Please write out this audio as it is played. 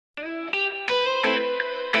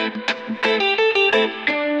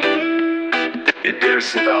dear,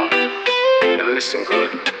 sit down and listen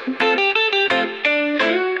good.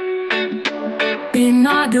 Being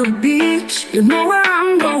on the beach, you know where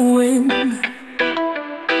I'm going.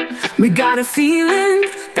 We got a feeling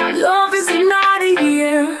that love is not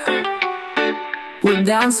here. We'll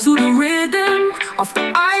dance to the rhythm of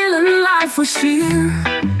the island life for sheer.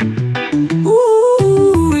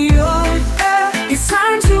 Ooh, yeah, it's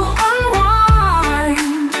time to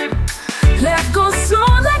unwind. Let go slow,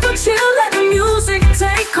 let go chill, let the music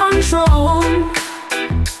take control.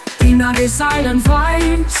 In all these silent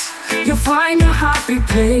vibes, you'll find a happy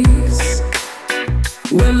place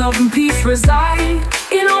where love and peace reside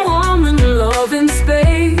in a warm and loving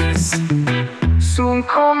space. Soon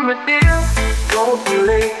come a dear, don't be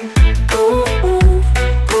late. Oh, oh,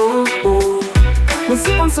 oh, oh. We'll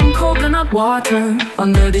sip on some coconut water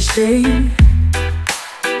under the shade.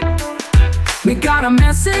 We got a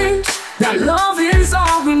message that love is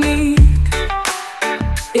all we need.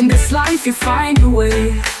 In this life you find your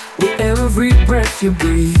way with every breath you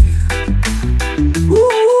breathe.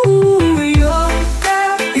 Ooh, yeah,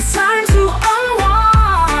 it's time to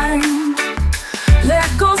unwind. Let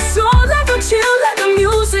go slow, let go chill, let the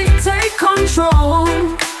music take control.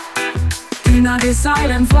 In all these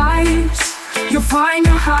silent vibes, you'll find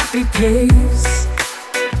a happy place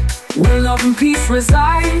where love and peace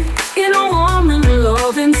reside in a warm and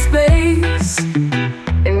loving space.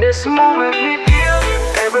 In this moment we feel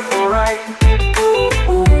everything right. Ooh,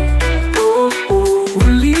 ooh, ooh, ooh.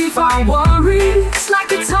 We'll leave our worries like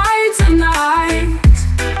the tides at night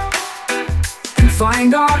and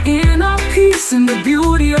find our inner peace in the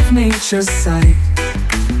beauty of nature's sight.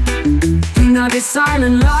 In all this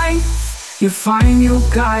silent life, you find your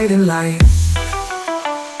guiding light.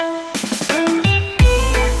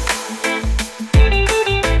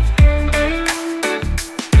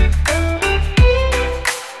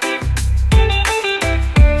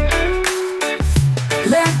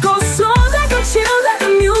 Let go slow, let go chill, let the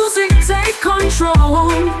music take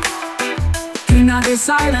control. In all these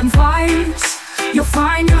silent vibes, you'll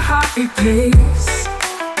find your happy place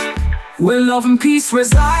where love and peace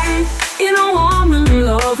reside in a warm and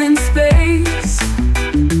loving space.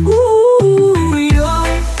 Ooh, yeah,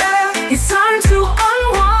 it's time to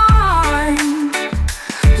unwind.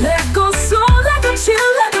 Let go slow, let go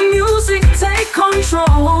chill, let the music take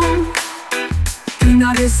control. In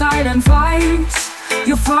all these silent vibes,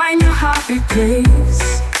 you'll find your happy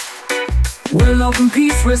place where love and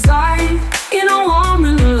peace reside in a warm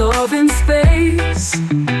and loving space.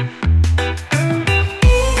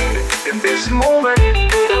 In this moment,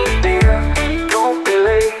 dear, don't be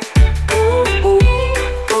late. Ooh, ooh,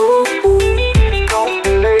 ooh, ooh. Don't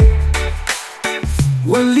be late.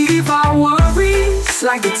 We'll leave our worries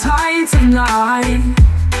like the tides of night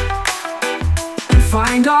and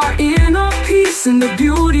find our inner peace in the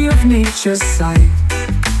beauty of nature's sight.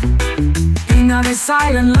 In all this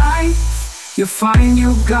silent life, you'll find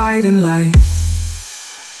your guiding light.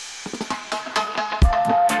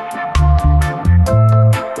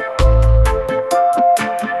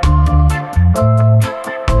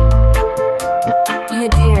 Yeah,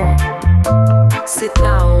 dear, sit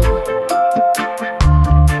down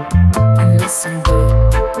and listen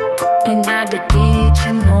good. And at the beach,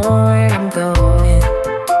 you know where I'm going.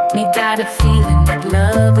 Me got a feeling that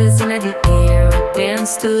love is in the air.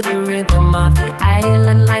 Dance to the rhythm of the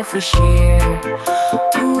island life we share.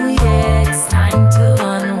 Ooh, yeah, it's time to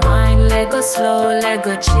unwind. Let go slow, let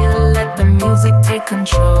go chill, let the music take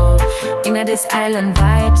control. In this island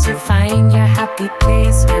vibes, you find your happy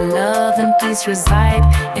place where love and peace reside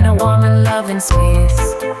in a warm and loving space.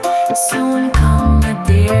 Soon come, my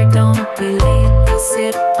dear, don't be late. We'll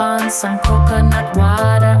sip on some coconut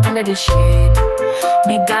water under the shade.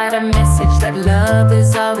 Me got a message that love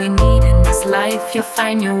is all we need in this life. You'll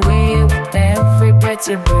find your way with every breath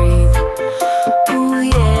you breathe. Ooh,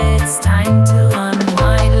 yeah, it's time to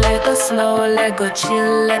unwind. Let go slow, let go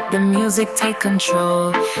chill, let the music take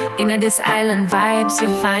control. In this island vibes,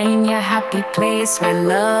 you'll find your happy place where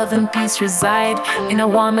love and peace reside in a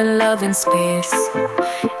warm and loving space.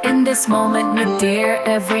 In this moment, my dear,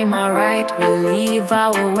 everything alright. We'll leave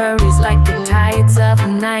our worries like the tides of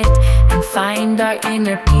night and find our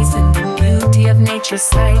inner peace in the beauty of nature's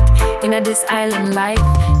sight. In this island life,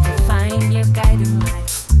 you'll find your guiding light.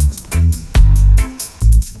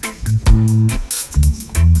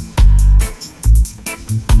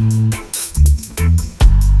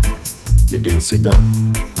 You didn't sit down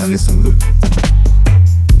and listen good.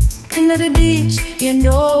 Into the beach, you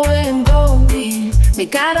know where I'm going. We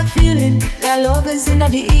got a feeling that love is in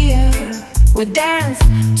the air. We dance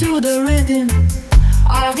to the rhythm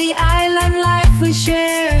of the island life we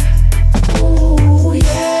share. Ooh.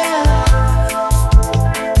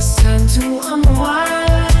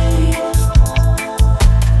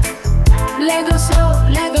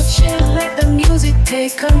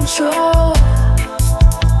 take control.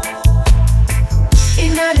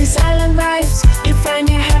 In all the silent vibes, you find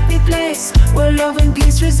your happy place, where love and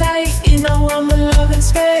peace reside in a warm and loving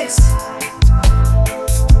space.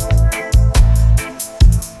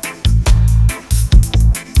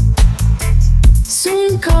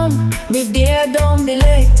 Soon come, be there, don't be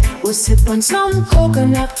late. We'll sip on some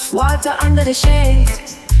coconut water under the shade.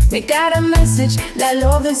 Make that a message that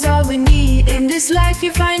love is all we need. In this life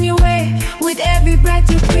you find your way with every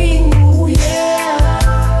breath you breathe. Ooh,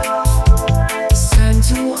 yeah. It's time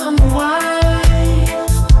to unwind.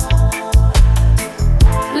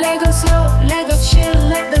 Let go slow, let go chill,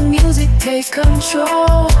 let the music take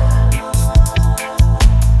control.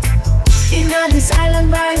 In all these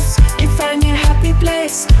island vibes, you find your happy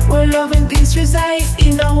place, where love and peace reside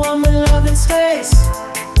in a warm and loving space.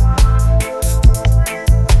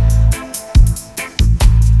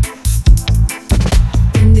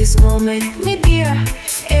 In this moment, me dear,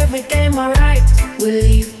 everything alright. We'll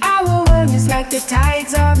leave our worries like the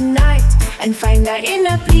tides of night, and find our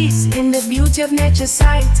inner peace in the beauty of nature's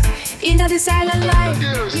sight. In the silent life,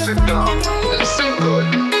 Sit down, listen good.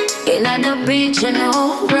 in the beach, you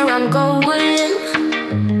know where I'm going.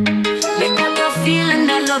 Make up the feeling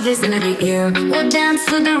that love is in the air. We'll dance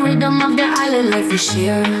to the rhythm of the island life we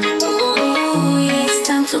share. Ooh, yeah, it's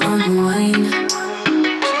time to unwind.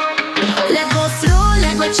 Let go slow,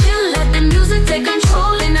 let go chill, let the music take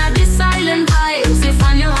control. In all these silent vibes, you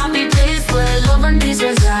find your happy place, where love and peace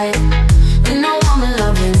reside in a warm and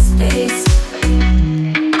loving space.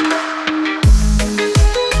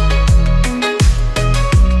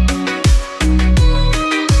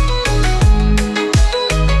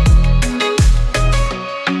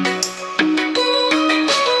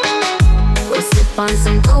 On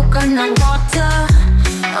some coconut water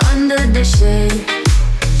under the shade.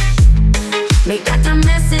 Make that a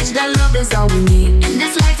message that love is all we need. In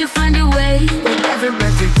this life you find your way with every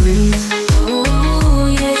breath you breathe.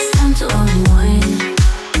 Ooh, yeah, it's time to unwind.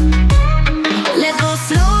 Let go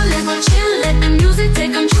slow, let go chill, let the music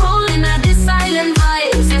take control. In all these silent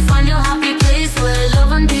vibes, you find your happy place, where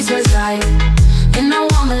love and peace reside in a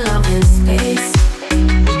warm and loving space.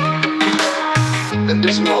 In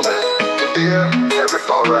this moment, dear, everything's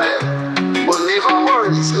alright. We'll leave our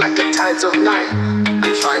worries like the tides of night,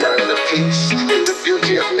 and find our inner peace in the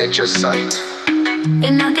beauty of nature's sight.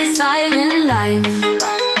 In this silent life,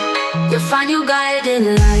 you find your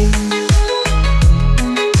guiding light.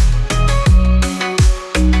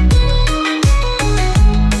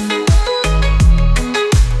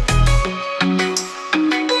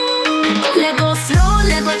 Let go slow,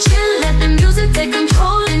 let go chill, let the music take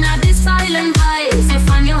control. In these silent vibes, you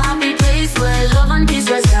find your happy place, where love and peace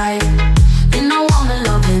reside in a warm and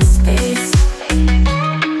loving space.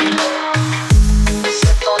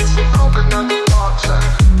 Sit on some coconut water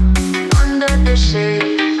Under the shade,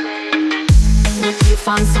 if you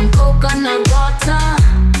find some coconut water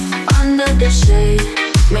under the shade,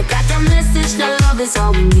 make that a message that love is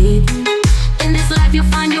all we need. In this life you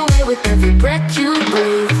find your way with every breath you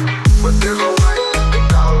breathe. But there's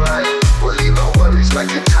alright. We'll leave our worries like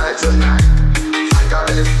the tides of night. Find our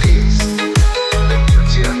inner peace in the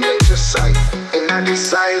beauty of nature's sight. In that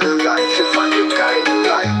silent life, you find your guiding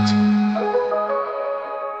light.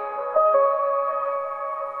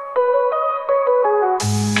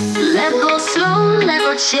 Let go slow, let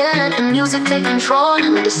go chill, let the music take control.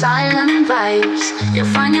 With the silent vibes, you'll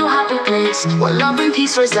find your happy place, where love and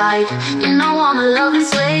peace reside in a warm and loving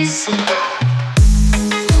space. Ooh,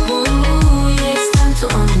 yeah, it's time to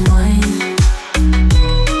unwind.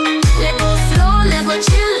 Let go slow, let go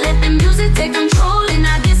chill, let the music take control. In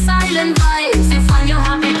all these silent vibes, you find your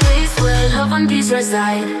happy place, where love and peace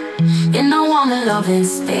reside in a warm and loving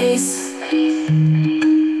space.